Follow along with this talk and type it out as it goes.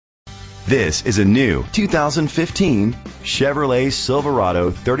This is a new 2015 Chevrolet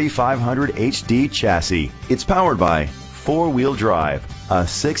Silverado 3500 HD chassis. It's powered by four-wheel drive, a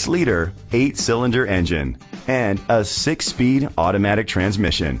 6-liter, 8-cylinder engine, and a 6-speed automatic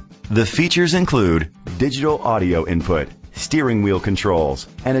transmission. The features include digital audio input, steering wheel controls,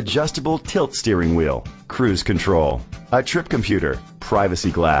 an adjustable tilt steering wheel, cruise control, a trip computer,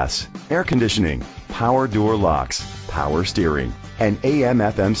 privacy glass, air conditioning, power door locks, power steering, and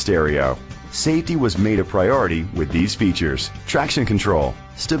AM/FM stereo. Safety was made a priority with these features: traction control,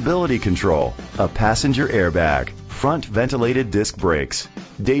 stability control, a passenger airbag, front ventilated disc brakes,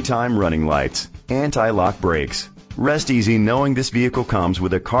 daytime running lights, anti-lock brakes. Rest easy knowing this vehicle comes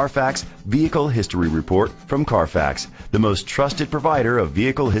with a Carfax Vehicle History Report from Carfax, the most trusted provider of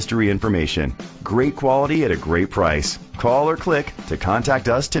vehicle history information. Great quality at a great price. Call or click to contact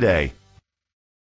us today.